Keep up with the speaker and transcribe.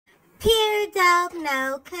Pure dope,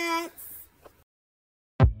 no cuts.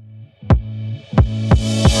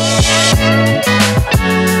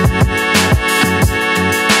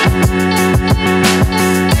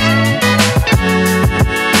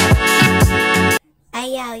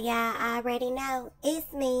 Hey yo, y'all already know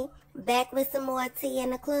it's me, back with some more tea in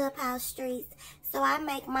the Clubhouse streets. So I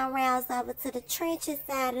make my rounds over to the trenches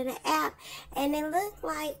side of the app, and it looked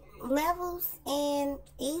like Levelz and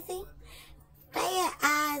Eazy, they had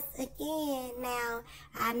eyes again. Now,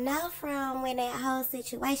 I know from when that whole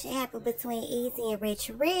situation happened between Eazy and Rich,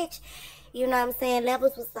 you know what I'm saying,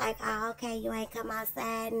 Levelz was like, oh, okay, you ain't come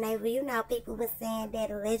outside, and they, you know, people were saying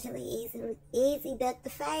that allegedly Eazy ducked the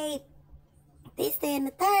fade, this, that, and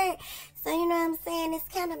the third. So, you know what I'm saying, it's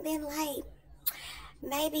kind of been like,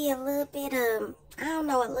 maybe a little bit of, I don't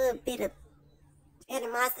know, a little bit of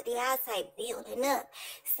animosity, I say, building up.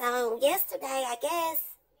 So, yesterday, I guess,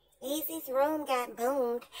 Eazy's room got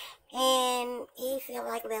boomed, and he feel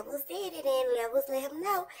like Levelz did it, and Levelz let him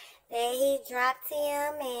know that he dropped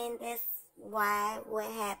him, and that's why what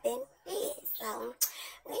happened is. So,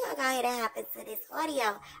 we're gonna go ahead and hop into this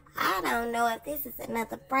audio. I don't know if this is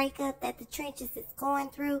another breakup that the trenches is going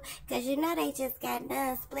through, because you know they just got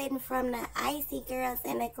done splitting from the Icy Girls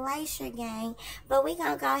and the Glacier Gang, but we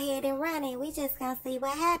gonna go ahead and run it. We just gonna see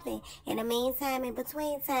what happened. In the meantime, in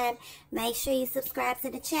between time, make sure you subscribe to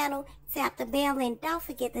the channel, tap the bell, and don't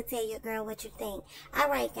forget to tell your girl what you think.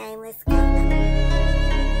 Alright gang, let's go.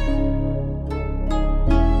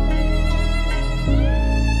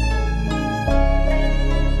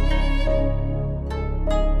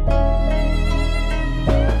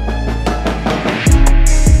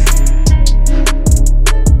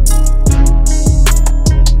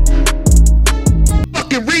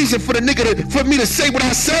 For the nigga for me to say what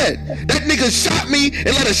I said. That nigga shot me and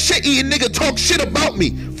let a shit-eating nigga talk shit about me.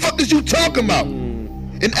 Fuck is you talking about?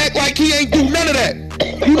 And act like he ain't do none of that.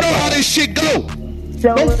 You know how this shit go.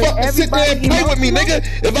 So don't fucking sit there and play with me, nigga.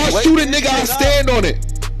 If I shoot a nigga, I stand on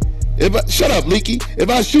it. Shut up, Leaky. If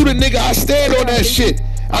I shoot a nigga, I stand on that shit.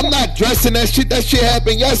 I'm not dressing that shit. That shit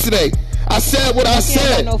happened yesterday. I said what I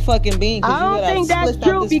said. No fucking bean. I don't think that's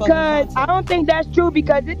true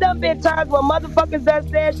because it done been times where motherfuckers done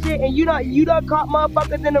said shit and you done caught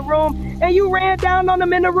motherfuckers in the room and you ran down on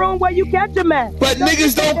them in the room where you catch them at. But so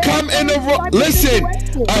niggas don't come in the room. Listen,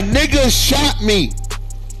 a nigga shot me.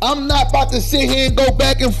 I'm not about to sit here and go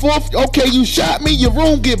back and forth. Okay, you shot me, your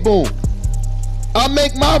room get boomed. I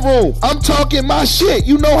make my room. I'm talking my shit.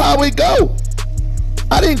 You know how it go.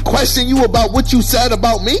 I didn't question you about what you said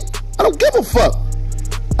about me. I don't give a fuck.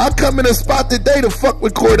 I come in a spot today to fuck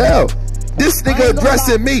with Cordell. This nigga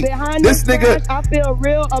addressing me. This nigga, I feel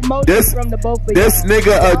real emotion from the both of you. This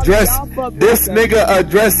nigga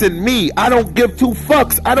addressing me. I don't give two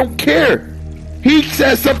fucks. I don't care. He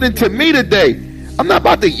said something to me today. I'm not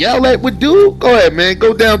about to yell at what dude. Go ahead, man.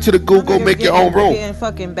 Go down to the Google, make your own room. Getting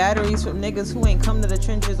fucking batteries from niggas who ain't come to the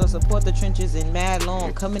trenches or support the trenches in mad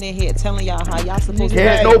long, coming in here telling y'all how y'all supposed to.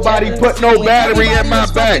 Can't nobody put no battery in my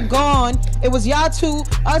back. Gone. It was y'all two,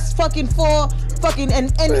 us fucking four, fucking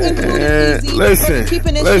and including Eazy. Listen,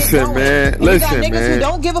 keeping this shit going. Man. And listen, you got niggas who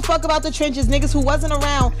don't give a fuck about the trenches, niggas who wasn't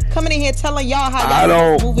around, coming in here telling y'all how y'all I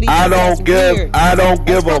don't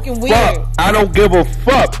give a fuck. I don't give a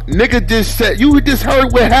fuck. Nigga just said, you just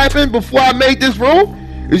heard what happened before I made this room?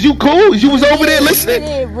 Is you cool? You was over there listening? You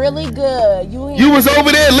did really good. You was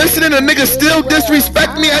over there listening. A nigga still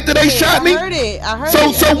disrespect me after they shot me? I heard it.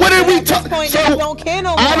 So what are we talking? So I don't care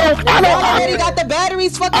no more. I already got the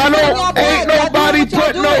batteries fucking. Ain't nobody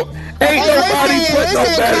put no batteries.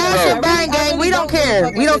 We don't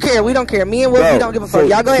care. Me and Will, we don't give a fuck.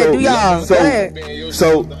 Y'all go ahead, do y'all. Go ahead.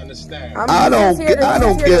 So I don't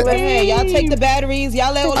get. Hey, y'all take the batteries.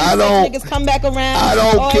 Y'all let all these niggas come back around. I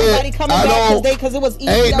don't care. Everybody coming back because it was easy.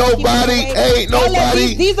 Ain't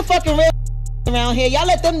nobody. These are fucking real around here. Y'all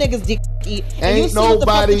let them niggas eat. And ain't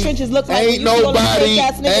nobody. The trenches look like ain't nobody.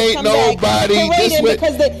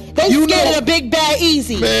 Because they scared of the big bad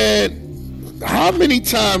Eazy. Man, how many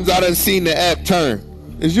times I done seen the app turn?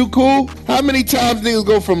 Is you cool? How many times niggas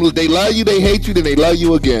go from they love you, they hate you, then they love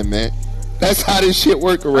you again, man? That's how this shit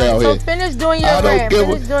work around here. So finish doing your rant.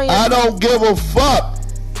 I don't give a fuck.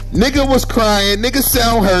 Nigga was crying. Nigga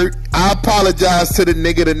sound hurt. I apologize to the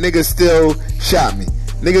nigga. The nigga still shot me.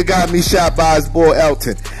 Nigga got me shot by his boy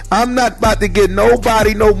Elton. I'm not about to get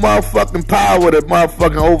nobody no motherfucking power to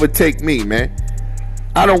motherfucking overtake me, man.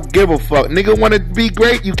 I don't give a fuck. Nigga want to be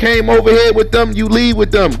great. You came over here with them. You leave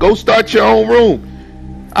with them. Go start your own room.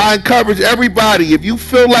 I encourage everybody, if you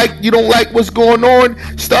feel like you don't like what's going on,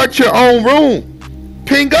 start your own room.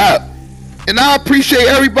 Ping up. And I appreciate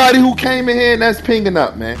everybody who came in here and that's pinging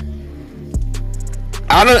up, man.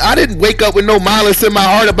 I didn't wake up with no malice in my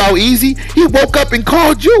heart about Eazy. He woke up and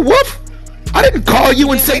called you, Wolf. I didn't call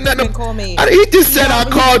you and say nothing. Call me. He just said I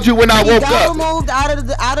called you when I woke up. He got removed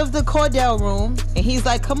out of the Cordell room, and he's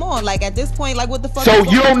like, "Come on!" Like at this point, like what the fuck? So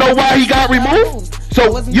you don't know why he got removed?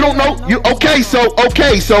 So you don't know? You okay? So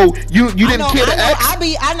you didn't care to ask?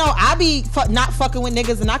 I be not fucking with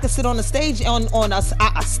niggas, and I can sit on a stage on a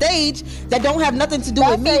stage that don't have nothing to do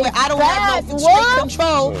with me, where I don't have no straight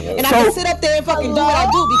control, and I can sit up there and fucking do what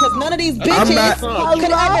I do because none of these bitches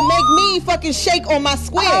could ever make me fucking shake on my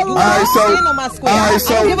square. You stand on my square. I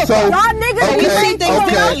don't give a fuck. Y'all niggas we see things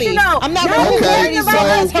differently. I'm not gonna marry these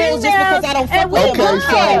assholes just because I don't fuck with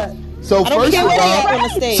them. So first of all,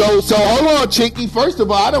 so hold on, Chinky. First of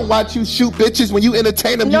all, I don't watch you shoot bitches when you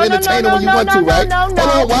entertain them. You entertain them when you want to, right? Hold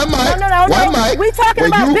on, one mic. We talking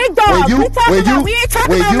about big dogs. We ain't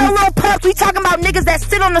talking about no little pups. We talking about niggas that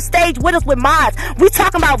sit on the stage with us with mods. We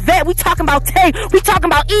talking about Vet. We talking about Tay. We talking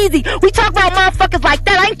about Eazy. We talking about motherfuckers like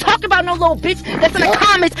that. I ain't talking about no little bitch that's in the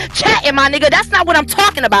comments chatting, my nigga. That's not what I'm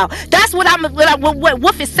talking about. That's what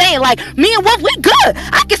Wolf is saying. Like me and Wolf, we good.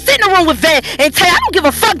 I can sit in the room with Vet and Tay. I don't give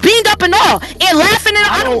a fuck. Beamed up and all and laughing and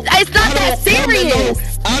it's not that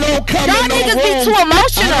serious. I don't come Y'all in no niggas room. be too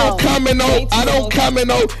emotional.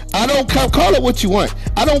 I don't come call it what you want.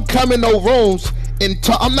 I don't come in no rooms and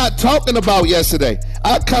I'm not talking about yesterday.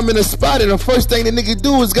 I come in a spot and the first thing the nigga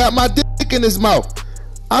do is got my dick in his mouth.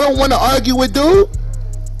 I don't want to argue with dude.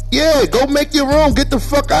 Yeah, go make your room. Get the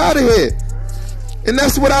fuck out of here. And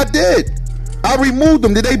that's what I did. I removed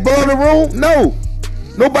them. Did they blow the room? No.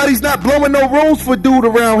 Nobody's not blowing no rooms for dude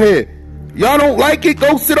around here. Y'all don't like it?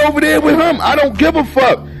 Go sit over there with him. I don't give a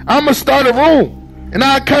fuck. I'ma start a room. And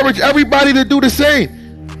I encourage everybody to do the same.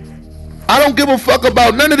 I don't give a fuck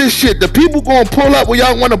about none of this shit. The people gonna pull up where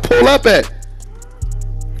y'all wanna pull up at.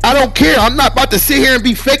 I don't care. I'm not about to sit here and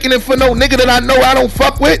be faking it for no nigga that I know I don't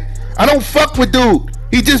fuck with. I don't fuck with dude.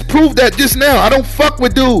 He just proved that just now. I don't fuck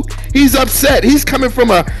with dude. He's upset. He's coming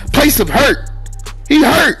from a place of hurt. He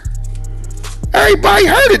hurt. Everybody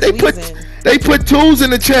heard it. They put tools in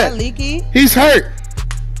the chat. Leaky? He's hurt.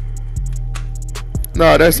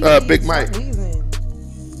 No, that's Big Mike.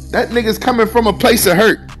 That nigga's coming from a place of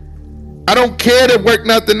hurt. I don't care to work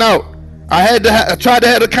nothing out. I tried to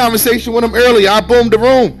have a conversation with him earlier. I boomed the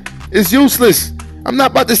room. It's useless. I'm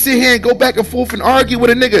not about to sit here and go back and forth and argue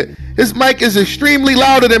with a nigga. His mic is extremely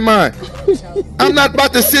louder than mine. I'm not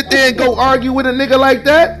about to sit there and go argue with a nigga like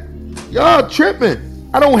that. Y'all tripping.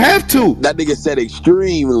 I don't have to. That nigga said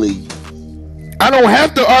extremely. I don't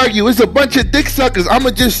have to argue. It's a bunch of dick suckers. I'ma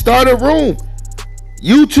just start a room.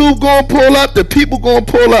 YouTube gonna pull up. The people gonna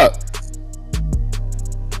pull up.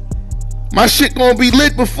 My shit gonna be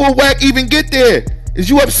lit before Wack even get there. Is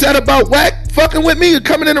you upset about Wack fucking with me and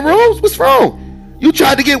coming in the rooms? What's wrong? You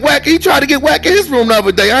tried to get Wack. He tried to get Wack in his room the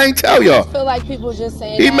other day. I ain't tell y'all. I feel like people just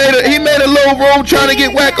saying he made a little room trying to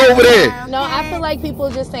get Wack over there. No, I feel like people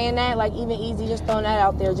just saying that, like even Eazy just throwing that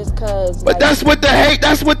out there just cause. But like, that's what the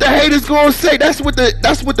hate is gonna say. That's what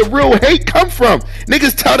the real hate come from.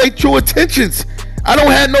 Niggas tell they true intentions. I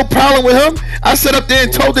don't have no problem with him. I sat up there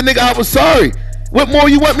and told the nigga I was sorry. What more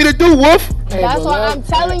you want me to do, Wolf? That's what I'm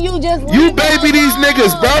telling you. Just you baby these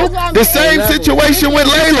niggas, bro. The same situation with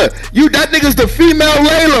Layla. That nigga's the female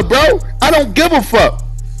Layla, bro. I don't give a fuck.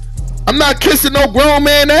 I'm not kissing no grown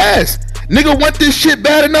man ass. Nigga want this shit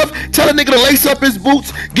bad enough? Tell a nigga to lace up his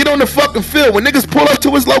boots, get on the fucking field. When niggas pull up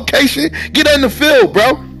to his location, get in the field,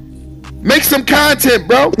 bro. Make some content,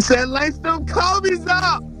 bro. He said lace them Kobe's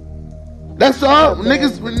up. That's all.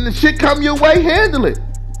 Niggas, when the shit come your way, handle it.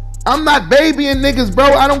 I'm not babying niggas, bro.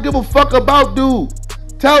 I don't give a fuck about dude.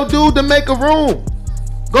 Tell dude to make a room.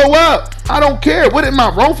 Go up. I don't care. What am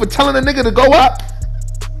I wrong for telling a nigga to go up?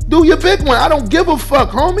 Do your big one. I don't give a fuck,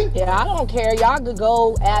 homie. Yeah, I don't care. Y'all could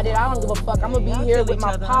go at it. I don't give a fuck. I'm gonna be here with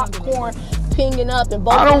my popcorn, pinging up and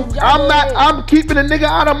both. I'm keeping a nigga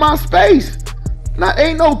out of my space.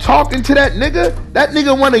 Ain't no talking to that nigga. That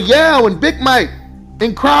nigga wanna yell and Big Mike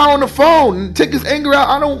and cry on the phone and take his anger out.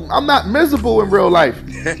 I'm not miserable in real life.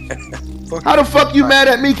 How the fuck you mad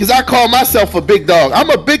at me because I call myself a big dog? I'm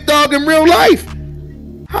a big dog in real life.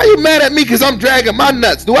 How you mad at me because I'm dragging my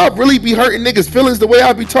nuts? Do I really be hurting niggas' feelings the way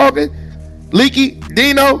I be talking? Leaky,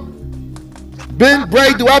 Dino, Ben,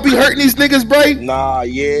 Bray, do I be hurting these niggas, Bray? Nah,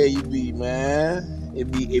 yeah, you be, man. It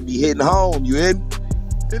be hitting home. You in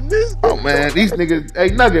this? Oh man, these niggas.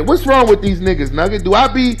 Hey Nugget, what's wrong with these niggas, Nugget? Do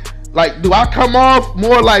I come off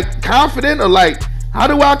more like confident or like, how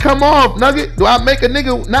do I come off, Nugget? Do I make a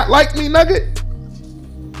nigga not like me, Nugget?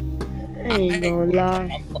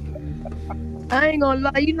 I ain't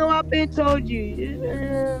gonna lie. You know I've been told you.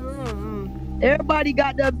 Everybody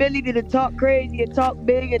got the ability to talk crazy and talk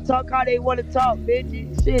big and talk how they want to talk,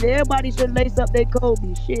 bitch. Shit, everybody should lace up their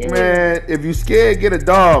Kobe. Shit. Man, if you scared, get a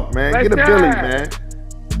dog, man. Get a Billy, man.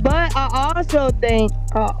 But I also think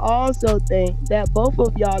that both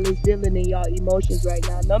of y'all is dealing in y'all emotions right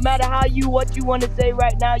now. No matter what you want to say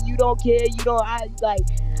right now, you don't care.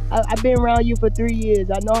 I've been around you for 3 years.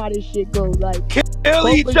 I know how this shit goes. Like, kill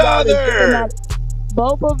each other.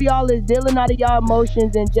 Both of y'all is dealing out of y'all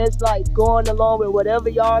emotions and just like going along with whatever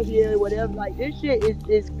y'all hear, whatever. Like, this shit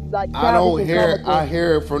is like. I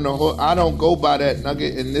hear it from the whole. I don't go by that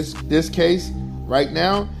nugget in this case right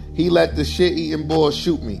now. He let the shit eating boy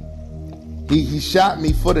shoot me. He shot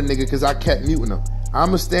me for the nigga because I kept muting him.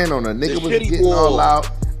 I'ma stand on her. Nigga was getting all loud.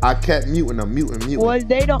 I kept muting him. Was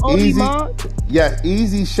they the only mod? Yeah,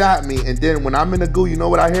 Eazy shot me, and then when I'm in the goo, you know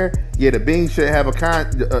what I hear? Yeah, the beam should have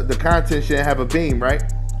the content should have a beam, right?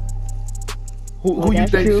 Who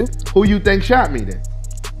you think shot me then?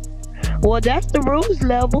 Well, that's the rules,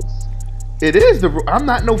 Levels. It is I'm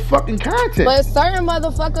not no fucking content. But certain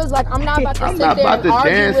motherfuckers, like, I'm not about to I'm not about to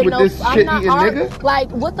dance with this shit eating nigga. Like,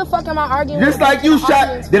 what the fuck am I arguing Just with? like you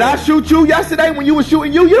shot. Did I shoot you yesterday when you were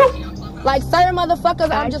shooting you? Like, certain motherfuckers,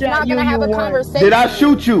 I'm just not gonna have a conversation. Did I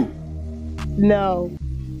shoot you? No.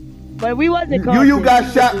 But we wasn't. You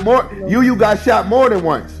got shot more. You got shot more than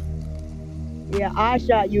once. Yeah, I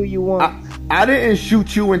shot you once. I didn't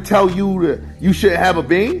shoot you and tell you you should have a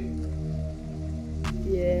beam.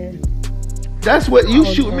 Yeah. That's what you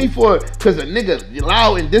shoot me for, cause a nigga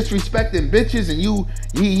loud and disrespecting bitches, and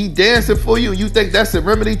he dancing for you, and you think that's a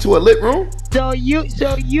remedy to a lit room? So you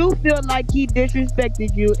feel like he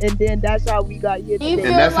disrespected you, and then that's how we got here today. And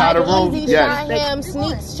that's how the room. Shot him,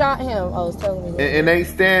 Sneaks shot him. Oh, telling me. And they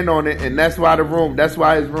stand on it, and that's why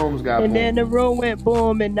his rooms got. And then the room went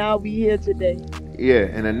boom, and now we here today. Yeah,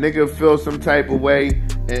 and a nigga feels some type of way,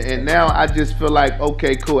 and now I just feel like,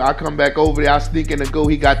 okay, cool. I come back over there, I sneak in the go.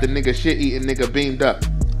 He got the nigga shit eating nigga beamed up.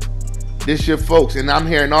 This your folks, and I'm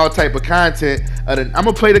hearing all type of content. I'm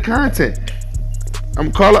gonna play the content. I'm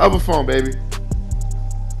gonna call the other phone, baby.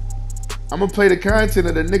 I'm gonna play the content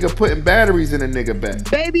of the nigga putting batteries in the nigga back.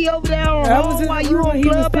 Baby over there on home while you on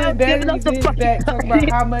Clubhouse giving up the fucking back, talking about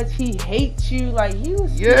how much he hates you. Like, he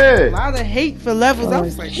was a lot of hate for Levels. I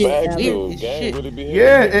was like, shit.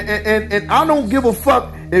 Yeah, and I don't give a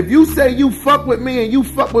fuck if you say you fuck with me and you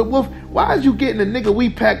fuck with Wolf. Why is you getting a nigga we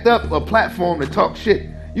packed up a platform to talk shit?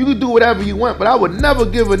 You can do whatever you want, but I would never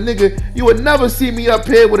give a nigga. You would never see me up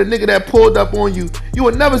here with a nigga that pulled up on you. You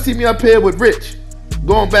would never see me up here with Rich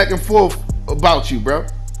going back and forth about you, bro.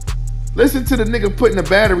 Listen to the nigga putting the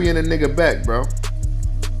battery in the nigga back, bro.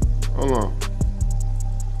 Hold on.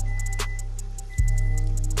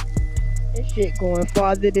 This shit going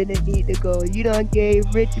farther than it need to go. You done gave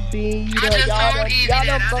Rich a bean. Y'all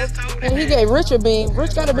done both. And he gave Rich a bean.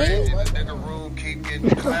 Rich got a bean?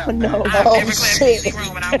 No. Oh, shit. I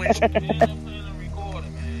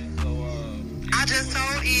just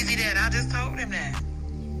told Eazy that. I just told him that.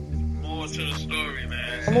 More to the story,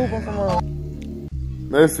 man. I'm moving from wrong.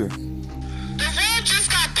 Listen. The room just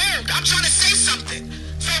got boomed. I'm trying to say something.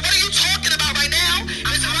 So what are you talking about right now? I'm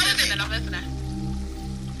listening.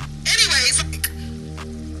 Anyways.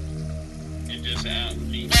 It just happened.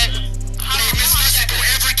 Miss Bussy, don't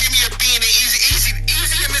ever give me a bean and Eazy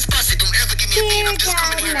and Miss Bussy, don't ever give me a bean. I'm just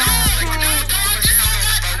coming here.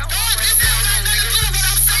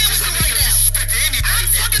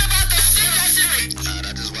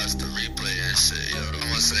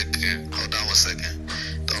 Hold on one second.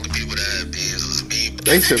 The only people that had beans was me.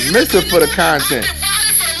 They submissive for the content.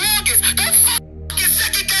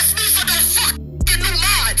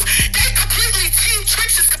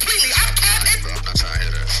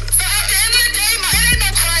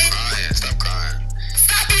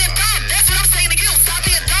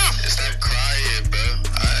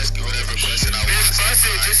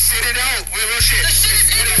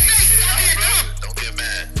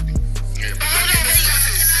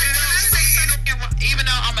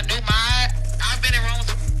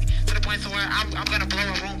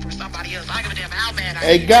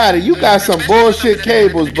 Hey, Gotti, you got some bullshit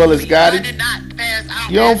cables, Bullets, Gotti.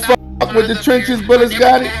 You don't fuck with the trenches, Bullets,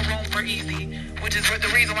 Gotti? Which is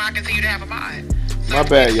the reason why I continue to have a mind. My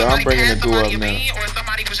bad, y'all. I'm bringing the door up now. Or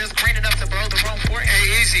somebody was just green enough to blow the room for it.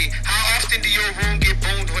 Hey, Eazy, how often do your room get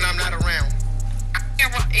boomed when I'm not around?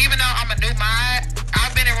 Even though I'm a new mod,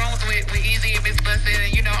 I've been in rooms with Eazy and Miss Bussy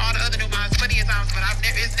and, you know, all the other new mods plenty of times, but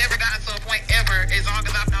it's never gotten to a point ever as long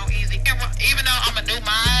as I've known Eazy. Even though I'm a new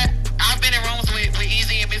mod, I've been in rooms with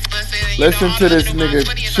Eazy and Miss Bussy and, you Listen know, to this nigga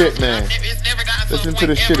shit, man. Listen to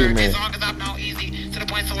the shitty man. As long as I've known Eazy to the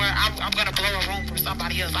point to where I'm gonna blow a room for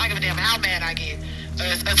somebody else. I don't give a damn how mad I get.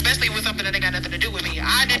 especially with something that ain't got nothing to do with me.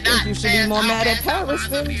 I did not. You should be more mad at Paris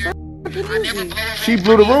than she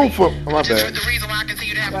blew the room for my bad. The reason why I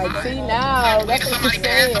continue to have like, see now, that's what you're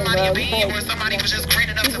saying, bro. or somebody was just green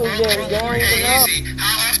enough to blow the room.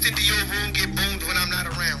 How often do your room get boomed when I'm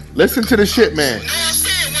not around? Listen to the shit, man. No, I'm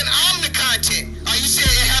saying when I'm the content. You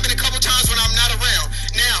said it happened a couple times when I'm not around.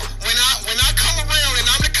 Now, when I come around and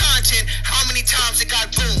I'm the content, how many times it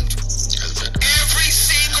got boomed? Every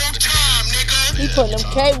single time, nigga. He putting them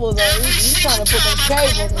cables on. He's trying to put them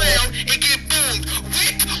cables on. It get boomed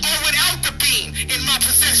with or without the beam in my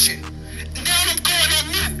possession. Now I'm going on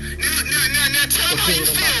mute. Now tell me how you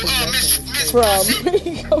feel, Miss. From. I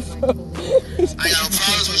got no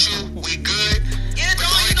problems with you. We good. Yeah, the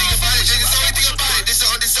only thing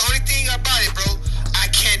about it, bro. I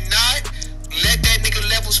cannot let that nigga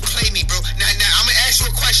Levelz play me, bro. Now I'm gonna ask you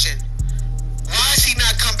a question. Why is he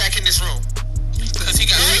not come back in this room? Because he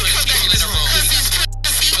got people in the room.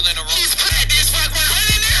 He's playing this wack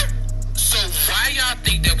 100 in there. So why y'all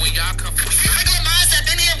think that when y'all come, regular minds have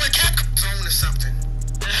been here with Cap zone or something?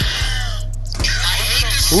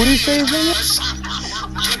 Who did he say his name?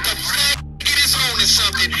 Get his own or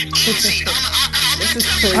something. Easy. This is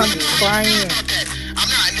crazy. I'm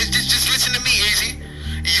not. Just listen to me, Eazy.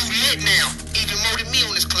 You lit now, even more than me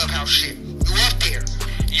on this Clubhouse shit. You up there.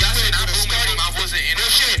 Y'all said I started. I wasn't in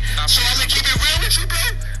shit. So I'm gonna keep it real with you, bro.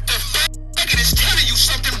 The nigga is telling you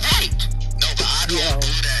something right. No, but I don't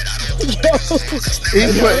do that. I don't.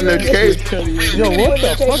 He's putting the case. Yo, what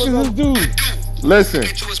the fuck is this dude? Listen.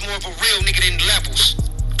 You as more of a real nigga than Levelz.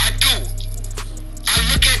 I do. I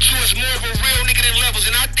look at you as more of a real nigga than Levelz,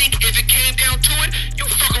 and I think if it came down to it, you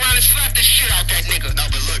fuck around and slap the shit out that nigga. No,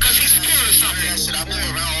 but look, cause he's scared of something. That shit, I move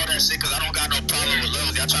around all that shit, cause I don't got no problem with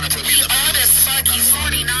Levelz. Y'all trying to put me in the middle. All that fuck, he's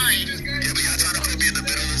 49. Yeah, but y'all trying to put me in the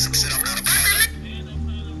middle of some shit I'm not a part of.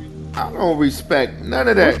 I don't respect none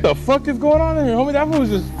of that. What the fuck is going on in here, homie? That was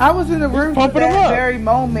just. I was in the room at pumping him that up. very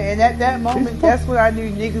moment, and at that moment, that's when I knew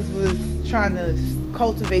niggas was trying to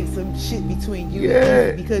cultivate some shit between you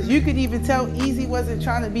and Eazy, because you could even tell Eazy wasn't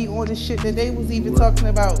trying to be on the shit that they was even talking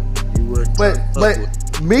about. But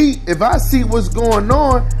me, if I see what's going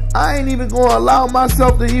on, I ain't even gonna allow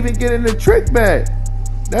myself to even get in the trick bag.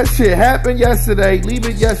 That shit happened yesterday. Leave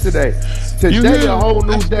it yesterday. Today a whole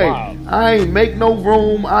new day. Wow. I ain't make no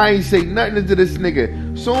room. I ain't say nothing to this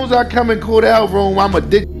nigga. Soon as I come in Cordell room, I'm a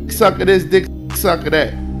dick sucker this, dick sucker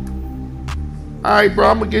that. Alright, bro,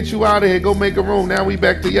 I'm gonna get you out of here. Go make a room. Now we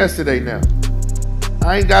back to yesterday now.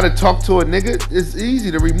 I ain't gotta talk to a nigga. It's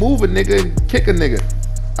easy to remove a nigga and kick a nigga.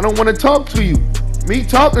 I don't wanna talk to you. Me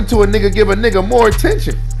talking to a nigga give a nigga more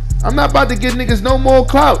attention. I'm not about to give niggas no more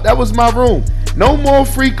clout. That was my room. No more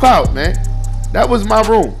free clout, man. That was my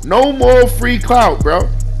room. No more free clout, bro.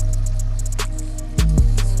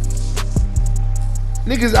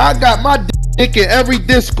 Niggas, I got my dick in every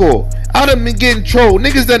Discord. I done been getting trolled.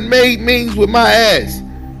 Niggas done made memes with my ass.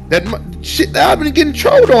 That shit that I've been getting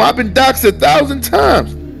trolled on. I've been doxxed 1,000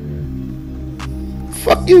 times.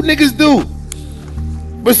 Fuck you niggas do.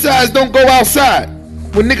 Besides, don't go outside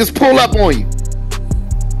when niggas pull up on you.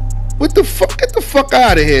 What the fuck? Get the fuck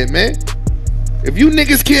out of here, man. If you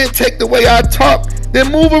niggas can't take the way I talk,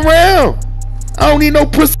 then move around. I don't need no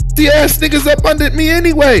pussy ass niggas up under me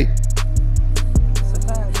anyway.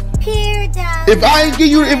 If I ain't give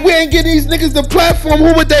you, if we ain't getting these niggas the platform,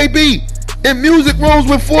 who would they be? In music rooms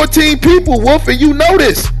with 14 people, Wolf, and you know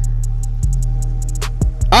this.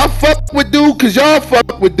 I fuck with dude cause y'all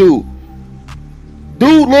fuck with dude.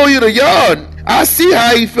 Dude loyal to y'all. I see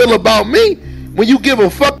how he feel about me when you give a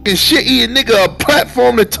fucking shit-eating nigga a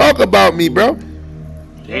platform to talk about me, bro.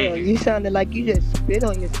 Damn, you sounded like you just spit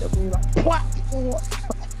on yourself and you like, platform.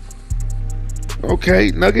 Okay,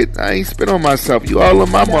 Nugget, I ain't spit on myself. You all in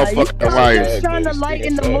my motherfucking wires. I'm just trying to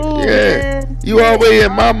lighten the mood, yeah, man. you always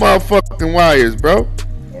in my motherfucking wires, bro.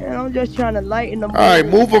 Yeah, I'm just trying to lighten the mood. Alright,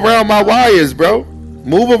 move around my wires, bro.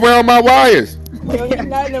 Move around my wires. Yo, you're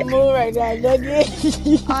not in the mood right now, Nugget.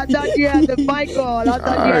 I thought you had the mic on. I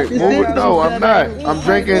thought you had the move it. No, I'm not. I'm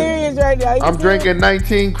drinking. Right now. I'm drinking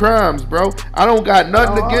 19 crimes, bro. I don't got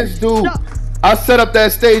nothing against dude. I set up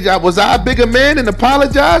that stage. Was I a bigger man and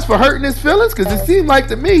apologize for hurting his feelings? Because it seemed like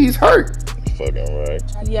to me he's hurt. Fucking right.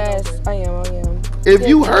 Yes, I am. If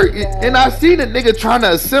you hurt it, and I seen a nigga trying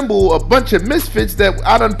to assemble a bunch of misfits that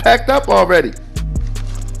I done packed up already.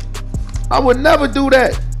 I would never do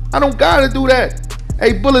that. I don't gotta do that.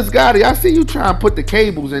 Hey, Bullets Gotti, I see you trying to put the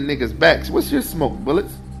cables in niggas' backs. What's your smoke,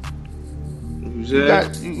 Bullets?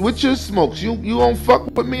 What's your smokes? You don't fuck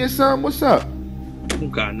with me or something? What's up? Don't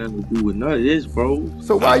got nothing to do with none of this, bro.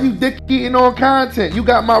 So why you dick eating on content? You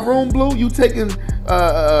got my room blue? You taking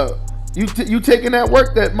You taking that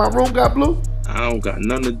work that my room got blue? I don't got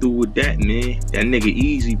nothing to do with that, man. That nigga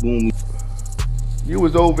Eazy boom. You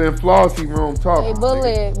was over in Flossie room talking. Hey,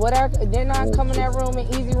 Bullet, whatever. Didn't I come in that room in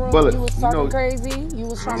Eazy room? Bullet, you was talking crazy. You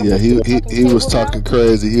was trying to. Yeah, he was talking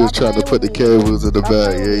crazy. He was trying to put the cables in the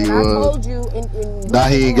back. Yeah, he was. I told you. Now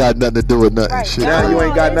he ain't got nothing to do with nothing. Right. Shit. Now you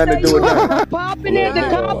ain't got nothing to do with nothing. Popping it, the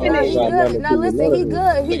confidence. Now listen, he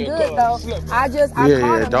good. He good though. I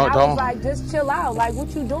caught him. I was like, just chill out. Like,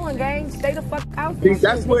 what you doing, gang? Stay the fuck out there.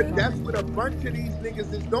 That's what a bunch of these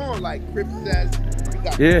niggas is doing. Like Crip says,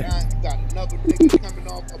 you got another nigga coming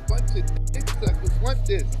off. A bunch of dick suckers want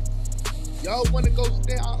this. Y'all want to go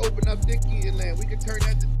stay? I'll open up Dickie and Land. We can turn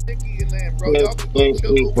that to Dickie and Land, bro. Y'all can go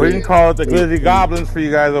chill over We can call it the Glizzy Goblins for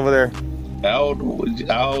you guys over there. I don't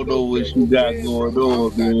know what you got going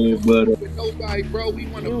on, man, but with nobody, bro. We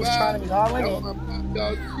want to vibe. Y'all want to pop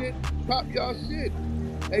y'all shit. Pop y'all shit.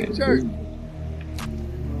 Hey, Church.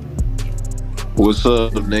 What's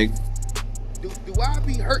up, nigga? Do I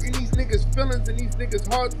be hurting these niggas' feelings and these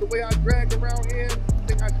niggas' hearts the way I drag around here? I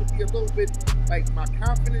think I should be a little bit, like, my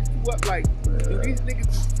confidence too up. Like, do these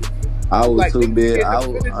niggas... I was like, too busy. I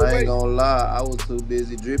ain't ain't gonna lie. I was too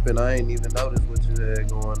busy dripping. I ain't even noticed what you had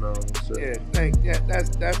going on. So. Yeah,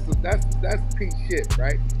 that's peace shit,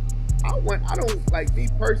 right? I don't like me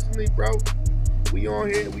personally, bro. We on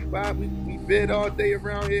here, we vibe, we bid all day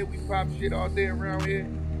around here, we pop shit all day around here.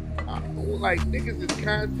 I don't like niggas is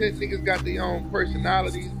content, niggas got their own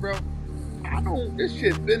personalities, bro. This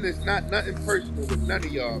shit business, nothing personal with none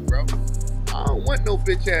of y'all, bro. I don't want no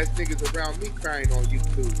bitch ass niggas around me crying on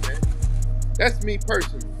YouTube, man. That's me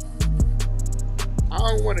personally. I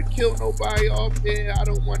don't want to kill nobody off here. I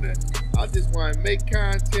just want to make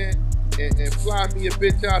content and fly me a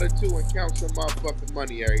bitch out or two and count some motherfucking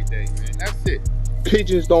money every day, man. That's it.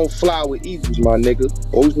 Pigeons don't fly with eagles, my nigga.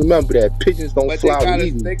 Always remember that. Pigeons don't fly with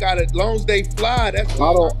eagles. They got it. Long as they fly, that's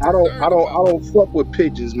I don't fuck with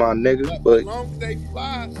pigeons, my nigga. But long as they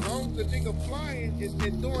fly, long as the nigga flying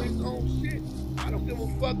and doing his own shit, I don't give a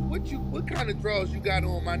fuck what kind of draws you got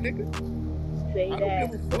on, my nigga. I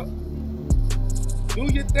don't give a fuck. Do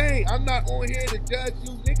your thing. I'm not on here to judge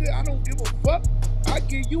you, nigga. I don't give a fuck. I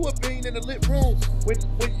give you a bean in a lit room when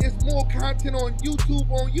it's more content on YouTube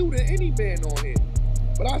on you than any man on here.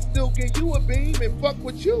 But I still give you a beam and fuck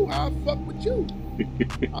with you. I'll fuck with you. I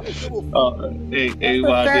don't give a fuck. Hey,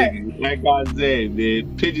 my nigga. Like I said,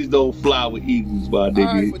 man, pigeons don't fly with eagles, my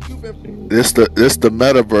nigga. This the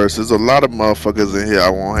metaverse. There's a lot of motherfuckers in here I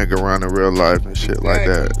won't hang around in real life and shit like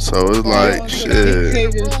that. So it's like shit.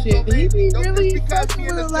 He be really fucking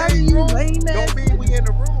with a lot of you lame ass. Don't mean we in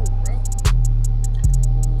the room, bro.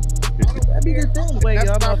 That be the thing.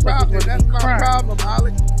 That's my problem. That's my problem,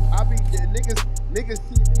 Alex. I be niggas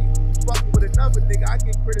see me fucking with another nigga. I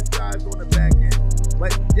get criticized on the back end,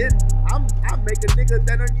 but then I make a nigga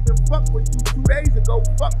that don't even fuck with you 2 days ago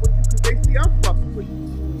fuck with you because they see I'm fucking with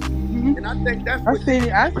you. And I think that's what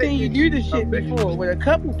I seen you do this shit before with a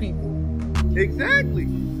couple people. Exactly.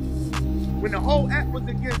 When the whole app was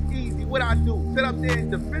against Eazy, what I do? Sit up there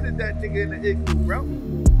and defended that nigga in the igloo, bro.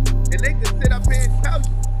 And they can sit up here and tell you.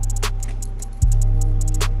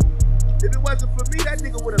 If it wasn't for me, that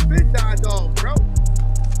nigga would have been died off, bro.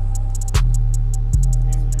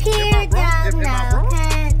 Here you go, Cutz.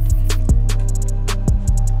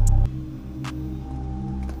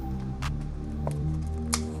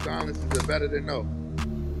 Silence is better than no.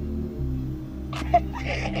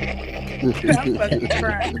 I'm fucking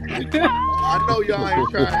trying. I know y'all ain't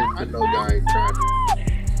trying.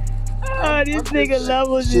 Oh, this nigga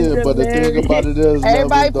Levelz is shit, but the thing about it is,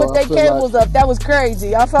 everybody put their cables up. That was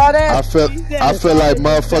crazy. I saw that. I feel like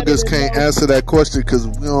motherfuckers can't answer that question because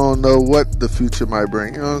we don't know what the future might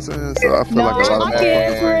bring. You know what I'm saying? So I feel like a lot of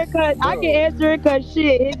motherfuckers. I can answer it because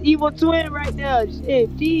shit, his evil twin right there. Shit,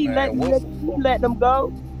 he let them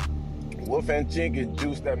go. Wolf and Chink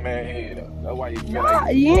juiced that man head up. That's why you feel nah,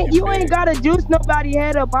 you ain't gotta juice nobody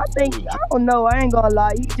head up. I don't know. I ain't gonna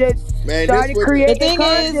lie. He just started creating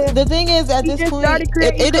content. The thing is, at this point,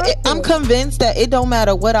 I'm convinced that it don't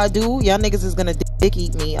matter what I do. Y'all niggas is gonna dick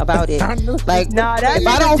eat me about it. Like, if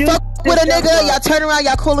I don't fuck with a nigga, y'all turn around,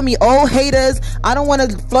 y'all calling me old haters. I don't want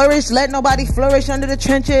to flourish. Let nobody flourish under the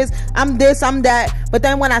trenches. I'm this, I'm that. But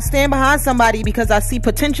then when I stand behind somebody because I see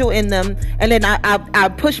potential in them, and then I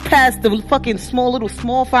push past the fucking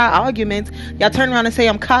small fire arguments, y'all turn around and say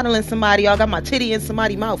I'm coddling somebody. Y'all got my titty in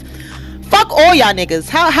somebody's mouth. Fuck all y'all niggas.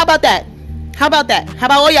 How about that? How about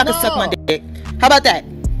all y'all can suck my dick? How about that?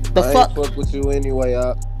 The I fuck? ain't fuck with you anyway,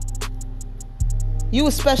 You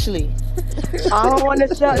especially. I don't want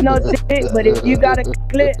to suck no dick, but if you got a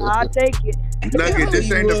clip, I'll take it. Nugget,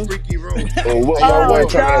 this ain't a freaky room. Oh,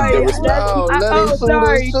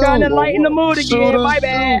 sorry. trying to lighten the mood again. My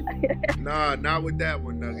bad. Nah, not with that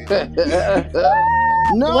one, Nugget.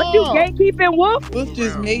 No. What you gatekeeping, Wolf? Wolf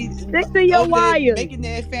just made stick to your wires. Making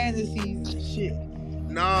their fantasies and shit.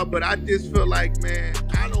 Nah, but I just feel like, man,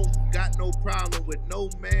 I don't got no problem with no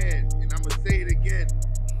man, and I'm gonna say it again.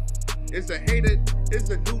 It's a hater. It's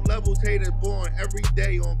a new Levelz hater born every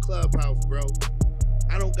day on Clubhouse, bro.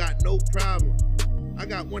 I don't got no problem. I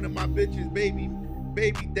got one of my bitches, baby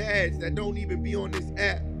dads that don't even be on this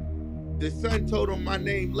app. The son told him my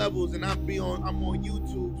name Levelz and I'm on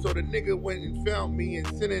YouTube. So the nigga went and found me and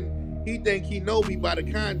he think he know me by the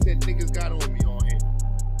content niggas got on me on here.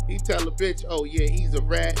 He tell a bitch, oh yeah, he's a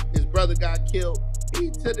rat. His brother got killed. He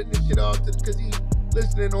telling this shit off because he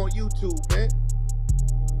listening on YouTube, man.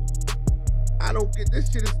 I don't get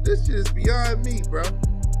this shit is beyond me, bro.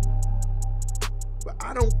 But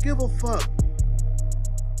I don't give a fuck.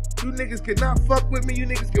 You niggas cannot fuck with me. You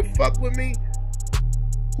niggas can fuck with me.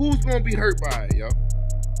 Who's gonna be hurt by it, yo?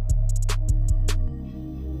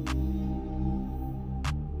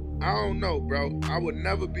 I don't know, bro. I would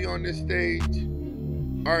never be on this stage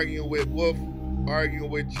arguing with Wolf,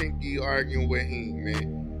 arguing with Chinky, arguing with him,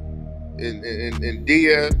 man. And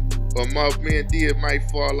Dia, or me and Dia might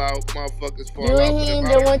fall out. Motherfuckers fall out. You and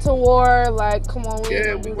him went to war. Like, come on, we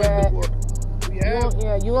went to war.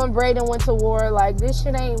 You and Braden went to war. Like, this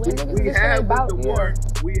shit ain't. We have went to war.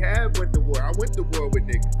 We have went to war. I went to war with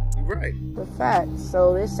niggas. You right. The fact.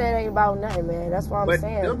 So this shit ain't about nothing, man. That's what I'm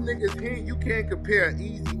saying. But them niggas, you can't compare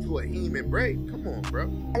Eazy to a Heem and Braid. Come on, bro.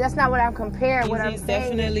 That's not what I'm comparing. What I'm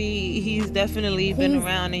saying. He's definitely been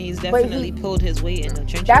around, and he's definitely pulled his weight in the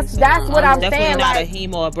trenches. That's what I'm saying. Definitely not a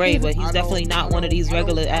Heem or a Braid, but he's definitely not one of these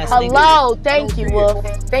regular ass niggas. Hello, thank you, Wolf.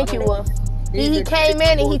 Thank you, Wolf. He came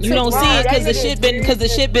in and he took. You don't see it because the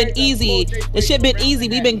shit been easy. The shit been easy.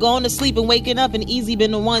 We've been going to sleep and waking up, and Eazy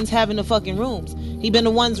been the ones having the fucking rooms. He been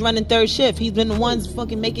the ones running third shift. He's been the ones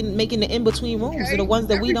fucking making the in between rooms. They're the ones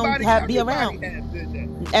that we don't have be around.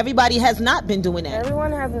 Everybody has not been doing that.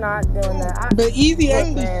 Everyone has not doing that. But Eazy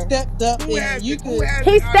actually stepped up. He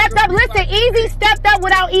stepped up. Listen, Eazy stepped up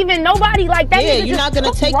without even nobody like that. Yeah, you're not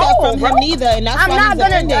gonna take that from him neither, and that's why he's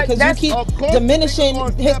offended because you keep diminishing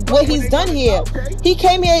what he's done here. He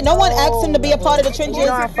came here. No one asked him to be a part of the trenches.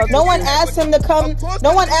 No one asked him to come.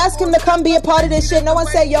 No one asked him to come be a part of this shit. No one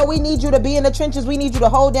said, "Yo, we need you to be in the trenches. We need you to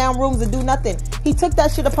hold down rooms and do nothing." He took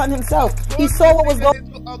that shit upon himself. He saw what was going.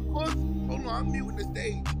 Of course, hold on, I'm new in the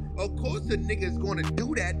stage. Of course, the nigga's gonna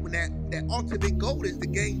do that when that ultimate goal is to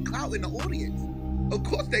gain clout in the audience. Of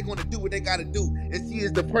course, they're gonna do what they gotta do and see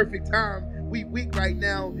it's the perfect time. We weak right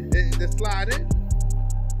now to slide in.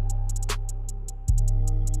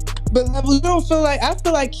 But Levelz, you don't feel like I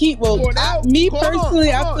feel like he will. Me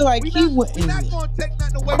personally, I feel like he wouldn't.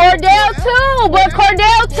 Cordell too, but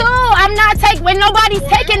Cordell too. I'm not taking when nobody's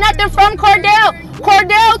taking nothing from Cordell.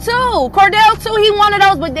 Cordell too. He one of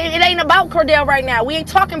those, but it ain't about Cordell right now. We ain't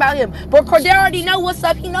talking about him. But Cordell already know what's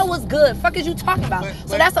up. He know what's good. Fuck is you talking about?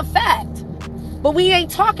 So that's a fact. But we ain't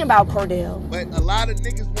talking about Cordell. But a lot of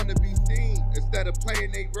niggas want to be seen instead of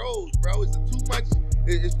playing their roles, bro.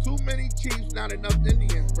 It's too many Chiefs, not enough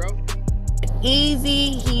Indians, bro.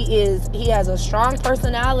 Eazy, he has a strong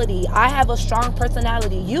personality. I have a strong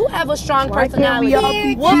personality. You have a strong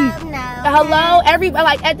personality. Hello, everybody.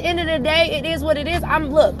 Like at the end of the day, it is what it is.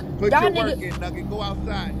 Look. Put your work in, Nugget. Go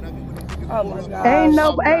outside, Nugget. Oh my God.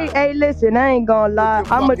 Hey, listen, I ain't gonna lie.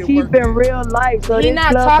 I'm a chief in real life, so he's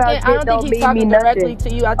not talking. I don't think he's talking directly to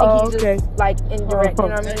you. I think he's just like indirect. You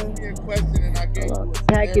know what I mean?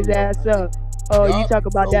 Pack his ass up. Oh, you talk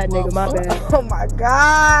about that nigga, my bad. Oh my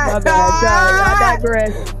God. My bad,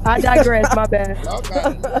 sorry. I digress, my bad.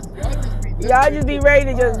 Y'all just be ready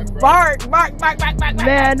to just bark.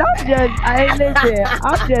 Man, I'm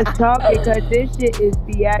just talking because this shit is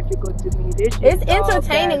theatrical to me. This shit it's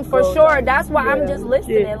entertaining for sure. That's why I'm just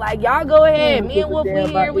listening. Like, y'all go ahead. Me and Wolf, we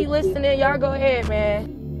here, we listening. Y'all go ahead,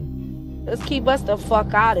 man. Let's keep us the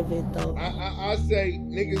fuck out of it, though. I say,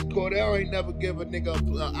 niggas, Cordell ain't never give a nigga a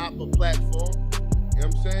platform. You know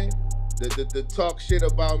what I'm saying? The talk shit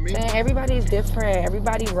about me. Man, everybody's different.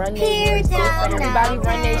 Everybody run their shit different. Everybody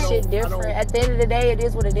run their shit different. At the end of the day, it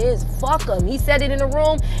is what it is. Fuck them. He said it in the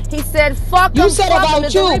room. He said, fuck them. You said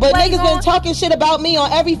about you, but niggas been talking shit about me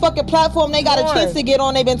on every fucking platform they got a chance to get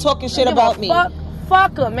on. They been talking shit about me.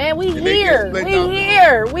 Fuck them, man. We here. We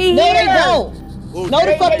here. No, they don't. No,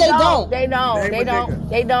 the fuck they don't. They don't,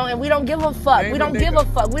 and we don't give a fuck. We don't give a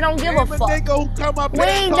fuck. We don't give a fuck. We don't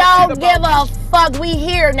give a fuck. We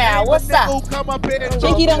here now. What's up?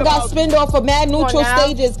 Jinky done got spinned off of mad neutral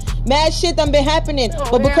stages Mad shit done been happening.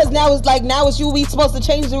 But because now it's you, we supposed to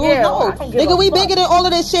change the rules. No, nigga, we bigger than all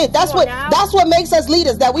of this shit. That's what makes us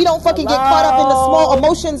leaders. That we don't fucking get caught up in the small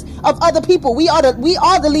emotions of other people. We are the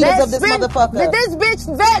leaders of this motherfucker. This bitch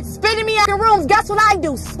vet spinning me out the rooms. Guess what I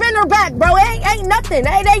do? Spin her back, bro. Ain't nothing.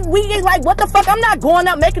 We ain't like, what the fuck? I'm not going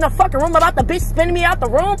up making a fucking room about the bitch spinning me out the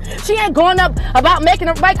room. She ain't going up about making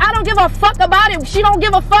a, like, I don't give a fuck about it. She don't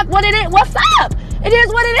give a fuck what it is. What's up? It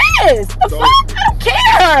is what it is. The fuck? I don't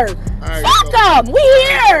care. Right, fuck them. We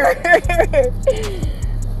here.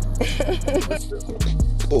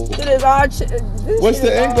 What's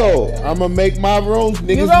the end goal? I'm gonna make my rooms.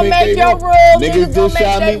 Niggas you gonna make your rooms. Niggas just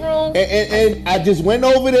shot me. And I just went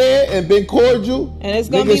over there and been cordial. And it's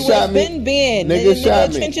gonna be what's been. Niggas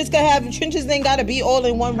shot me. Trenches ain't gotta be all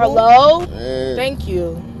in one room. Hello? Man. Thank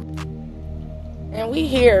you. And we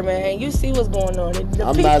here, man. You see what's going on.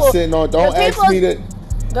 I'm not sitting on. Don't ask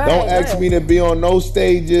me to be on no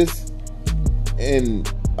stages and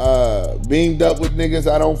beamed up with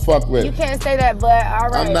niggas I don't fuck with. You can't say that, but all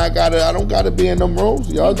right. I don't gotta be in them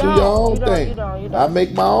rooms. Y'all do your own thing. You don't. I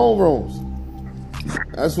make my own rooms.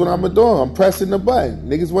 That's what I'm gonna do. I'm pressing the button.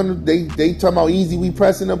 Niggas want they talking about Eazy. We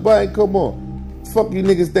pressing the button. Come on. Fuck you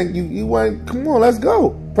niggas think you want. Come on, let's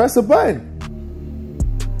go. Press a button.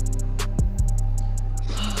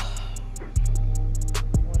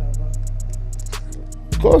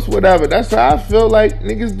 Of course, whatever. That's how I feel. Like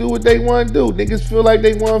niggas do what they want to do. Niggas feel like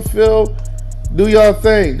they want to do y'all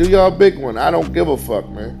thing, do y'all big one. I don't give a fuck,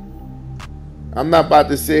 man. I'm not about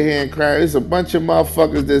to sit here and cry. There's a bunch of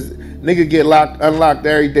motherfuckers that's nigga get unlocked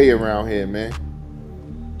every day around here, man.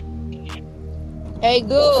 Hey,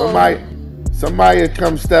 good. Somebody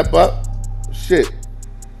come step up. Shit.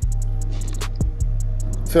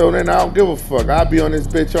 Till then, I don't give a fuck. I'll be on this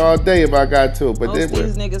bitch all day if I got to. But most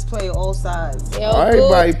these niggas play all sides.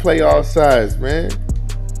 Everybody play all sides, man.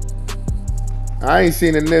 I ain't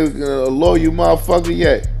seen a nigga loyal motherfucker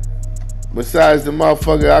yet. Besides the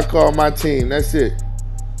motherfucker I call my team. That's it.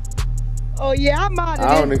 Oh yeah, I'm out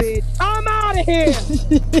of this bitch. I'm out of here.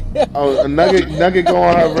 Oh, Nugget go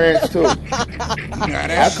on her ranch too.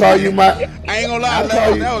 I call you my. I ain't gonna lie,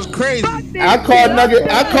 that was crazy. I call Nugget.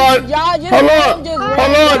 Hold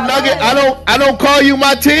on, Nugget. I don't call you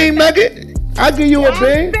my team, Nugget. I give you a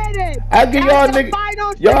bean. I give y'all niggas.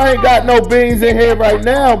 Y'all ain't got no beans in here right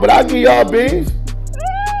now, but I give y'all beans.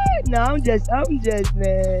 No, I'm just, man.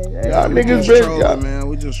 Y'all niggas been, man.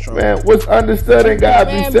 We just trolling. Man, what's understood ain't gotta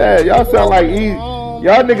be said. Y'all sound like Eazy.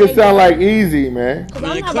 Y'all niggas sound like Eazy, man. Cause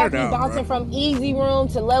I'm not about to be bouncing from Eazy room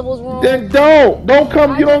to Levelz room. Then don't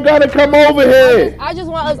come. You don't gotta come over here. I just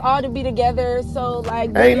want us all to be together. So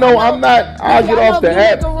like, I'm not. I'll get off the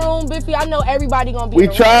app. Room, Biffy. I know everybody gonna be. We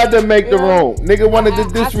tried to make the room. Nigga wanted to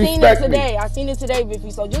disrespect me. I seen it today,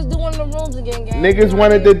 Biffy. So just do one of the rooms again, gang. Niggas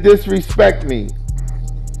wanted to disrespect me.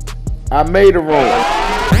 I made a room.